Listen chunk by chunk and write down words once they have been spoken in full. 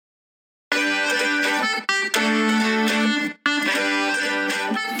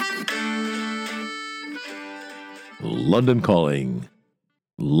London Calling.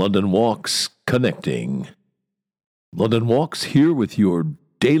 London Walks Connecting. London Walks here with your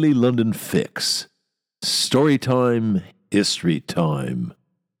daily London fix. Story time, history time.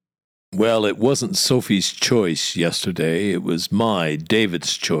 Well, it wasn't Sophie's choice yesterday. It was my,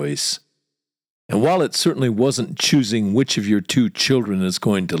 David's, choice. And while it certainly wasn't choosing which of your two children is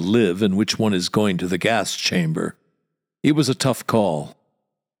going to live and which one is going to the gas chamber, it was a tough call.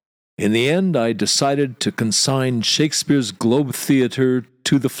 In the end, I decided to consign Shakespeare's Globe Theatre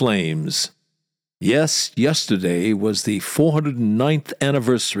to the flames. Yes, yesterday was the 409th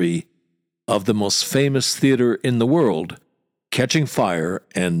anniversary of the most famous theater in the world, catching fire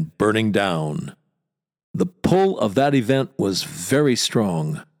and burning down. The pull of that event was very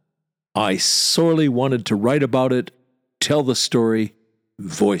strong. I sorely wanted to write about it, tell the story,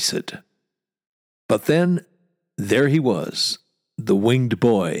 voice it. But then, there he was, the winged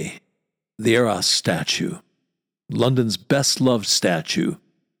boy, the Eros statue, London's best-loved statue,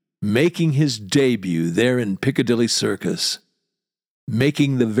 making his debut there in Piccadilly Circus,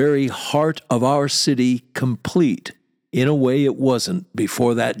 making the very heart of our city complete in a way it wasn't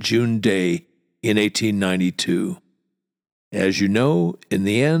before that June day in 1892. As you know, in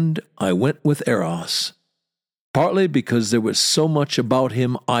the end, I went with Eros, partly because there was so much about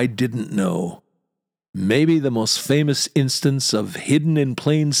him I didn't know. Maybe the most famous instance of hidden in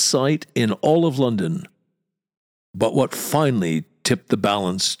plain sight in all of London. But what finally tipped the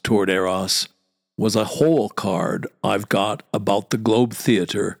balance toward Eros was a hole card I've got about the Globe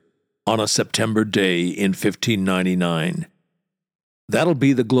Theatre on a September day in 1599. That'll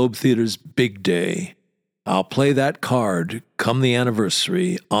be the Globe Theatre's big day. I'll play that card come the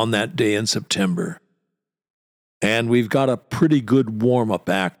anniversary on that day in September. And we've got a pretty good warm-up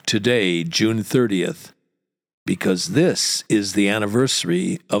act today, June 30th, because this is the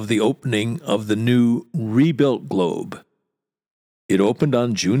anniversary of the opening of the new rebuilt Globe. It opened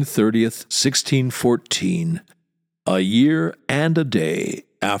on June 30th, 1614, a year and a day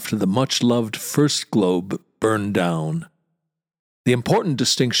after the much-loved first Globe burned down. The important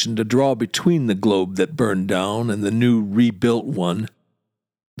distinction to draw between the Globe that burned down and the new rebuilt one,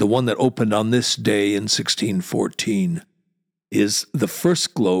 the one that opened on this day in 1614, is the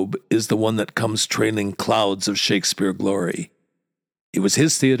first Globe is the one that comes trailing clouds of Shakespeare glory. It was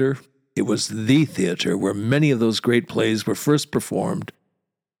his theater. It was the theater where many of those great plays were first performed,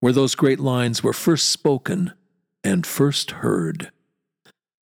 where those great lines were first spoken and first heard.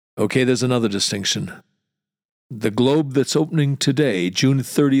 Okay, there's another distinction. The Globe that's opening today, June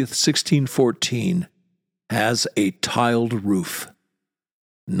 30th, 1614, has a tiled roof.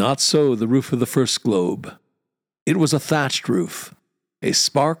 Not so the roof of the first Globe. It was a thatched roof. A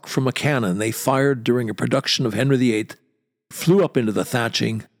spark from a cannon they fired during a production of Henry VIII flew up into the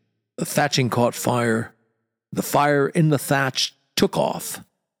thatching caught fire. The fire in the thatch took off.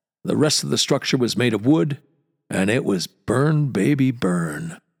 The rest of the structure was made of wood, and it was burn, baby,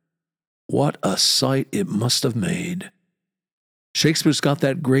 burn. What a sight it must have made. Shakespeare's got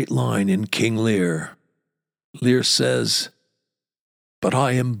that great line in King Lear. Lear says, "But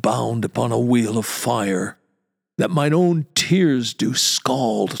I am bound upon a wheel of fire, that mine own tears do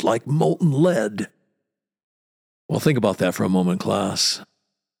scald like molten lead." Well, think about that for a moment, class.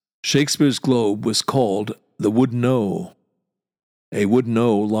 Shakespeare's Globe was called the Wooden O. A wooden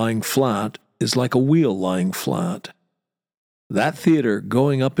O lying flat is like a wheel lying flat. That theater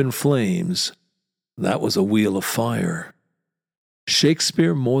going up in flames, that was a wheel of fire.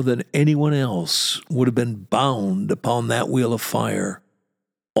 Shakespeare, more than anyone else, would have been bound upon that wheel of fire.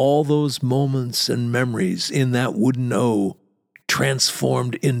 All those moments and memories in that wooden O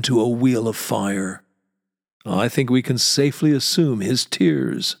transformed into a wheel of fire. I think we can safely assume his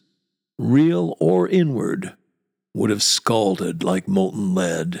tears, real or inward, would have scalded like molten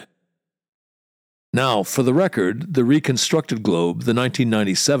lead. Now, for the record, the reconstructed Globe, the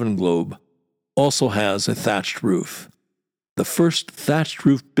 1997 Globe, also has a thatched roof. The first thatched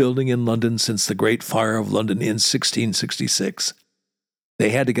roof building in London since the Great Fire of London in 1666. They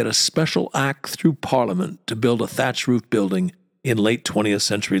had to get a special act through Parliament to build a thatched roof building in late 20th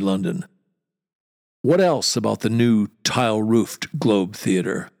century London. What else about the new tile-roofed Globe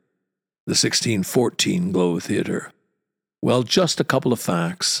Theatre, the 1614 Globe Theatre? Well, just a couple of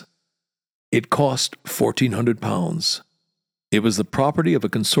facts. It cost £1,400. It was the property of a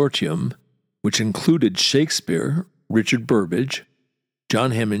consortium which included Shakespeare, Richard Burbage,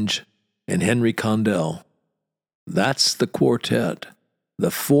 John Hemming, and Henry Condell. That's the quartet, the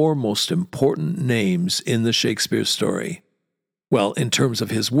four most important names in the Shakespeare story. Well, in terms of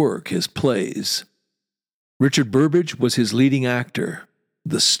his work, his plays. Richard Burbage was his leading actor,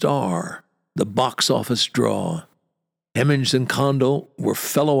 the star, the box office draw. Hemmings and Kondo were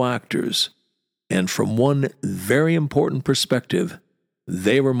fellow actors, and from one very important perspective,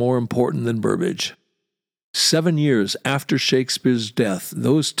 they were more important than Burbage. 7 years after Shakespeare's death,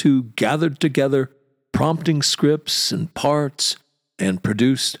 those two gathered together, prompting scripts and parts, and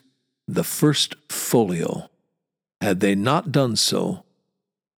produced the first folio. Had they not done so,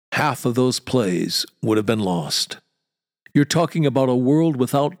 half of those plays would have been lost. You're talking about A World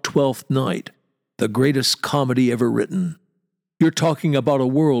Without Twelfth Night, the greatest comedy ever written. You're talking about a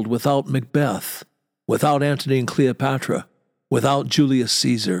world without Macbeth, without Antony and Cleopatra, without Julius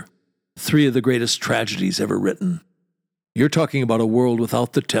Caesar, 3 of the greatest tragedies ever written. You're talking about a world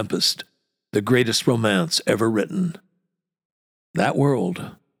without The Tempest, the greatest romance ever written. That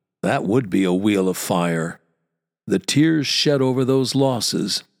world, that would be a wheel of fire. The tears shed over those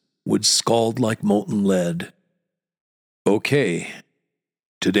losses would scald like molten lead. Okay,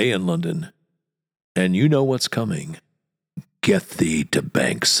 today in London, and you know what's coming. Get thee to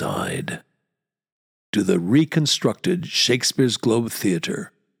Bankside. To the reconstructed Shakespeare's Globe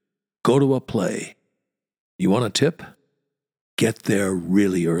Theatre. Go to a play. You want a tip? Get there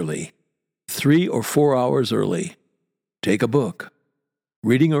really early. 3 or 4 hours early. Take a book.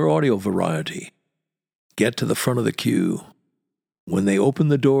 Reading or audio variety. Get to the front of the queue. When they open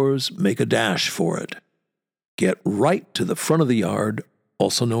the doors, make a dash for it. Get right to the front of the yard,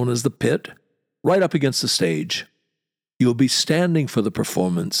 also known as the pit, right up against the stage. You'll be standing for the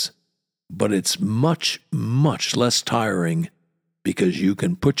performance, but it's much, much less tiring because you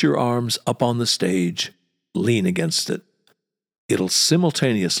can put your arms up on the stage, lean against it. It'll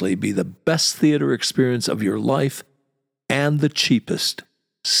simultaneously be the best theater experience of your life and the cheapest,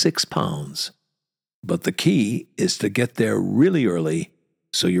 £6. But the key is to get there really early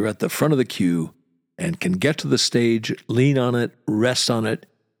so you're at the front of the queue and can get to the stage, lean on it, rest on it,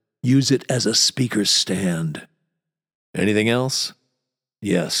 use it as a speaker's stand. Anything else?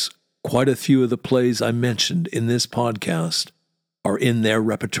 Yes, quite a few of the plays I mentioned in this podcast are in their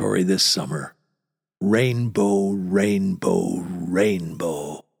repertory this summer. Rainbow, rainbow,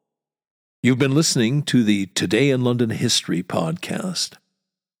 rainbow. You've been listening to the Today in London History podcast,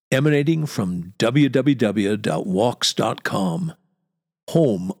 emanating from www.walks.com,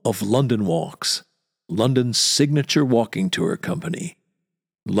 home of London Walks, London's signature walking tour company.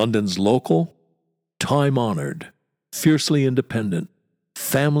 London's local, time-honored, fiercely independent,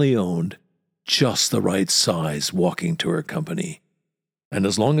 family-owned, just the right size walking tour company. And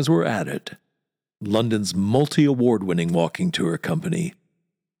as long as we're at it, London's multi-award-winning walking tour company.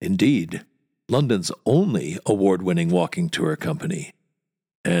 Indeed, London's only award-winning walking tour company.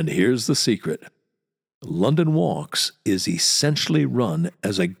 And here's the secret. London Walks is essentially run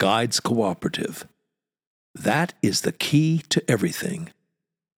as a guides cooperative. That is the key to everything.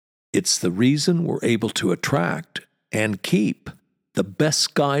 It's the reason we're able to attract and keep the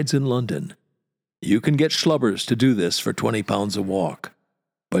best guides in London. You can get schlubbers to do this for £20 a walk,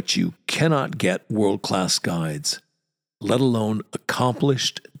 but you cannot get world-class guides, let alone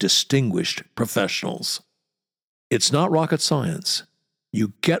accomplished, distinguished professionals. It's not rocket science.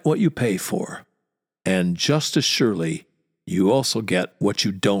 You get what you pay for, and just as surely, you also get what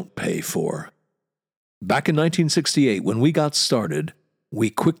you don't pay for. Back in 1968, when we got started, we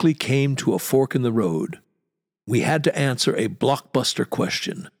quickly came to a fork in the road. We had to answer a blockbuster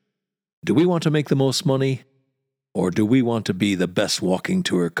question. Do we want to make the most money, or do we want to be the best walking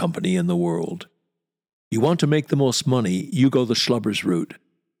tour company in the world? You want to make the most money, you go the schlubbers route.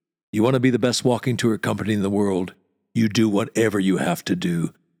 You want to be the best walking tour company in the world, you do whatever you have to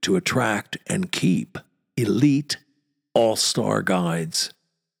do to attract and keep elite, all-star guides.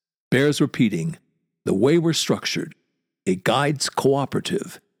 Bears repeating, the way we're structured, a guides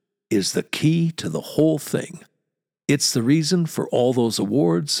cooperative, is the key to the whole thing. It's the reason for all those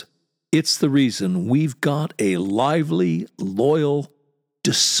awards. It's the reason we've got a lively, loyal,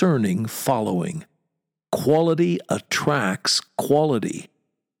 discerning following. Quality attracts quality.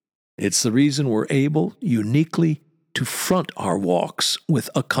 It's the reason we're able, uniquely, to front our walks with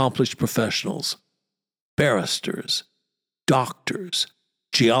accomplished professionals. Barristers, doctors,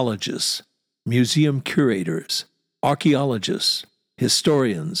 geologists, museum curators, archaeologists,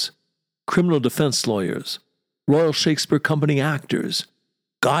 historians, criminal defense lawyers, Royal Shakespeare Company actors,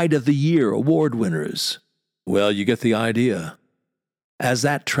 Guide of the Year award winners. Well, you get the idea. As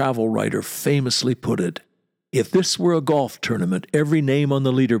that travel writer famously put it, if this were a golf tournament, every name on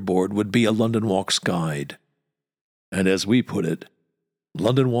the leaderboard would be a London Walks guide. And as we put it,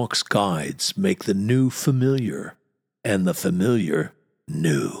 London Walks guides make the new familiar, and the familiar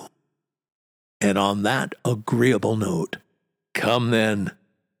new. And on that agreeable note, come then,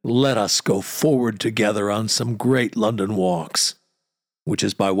 let us go forward together on some great London walks, which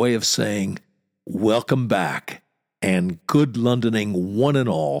is by way of saying, welcome back and good Londoning one and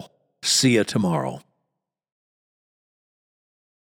all. See you tomorrow.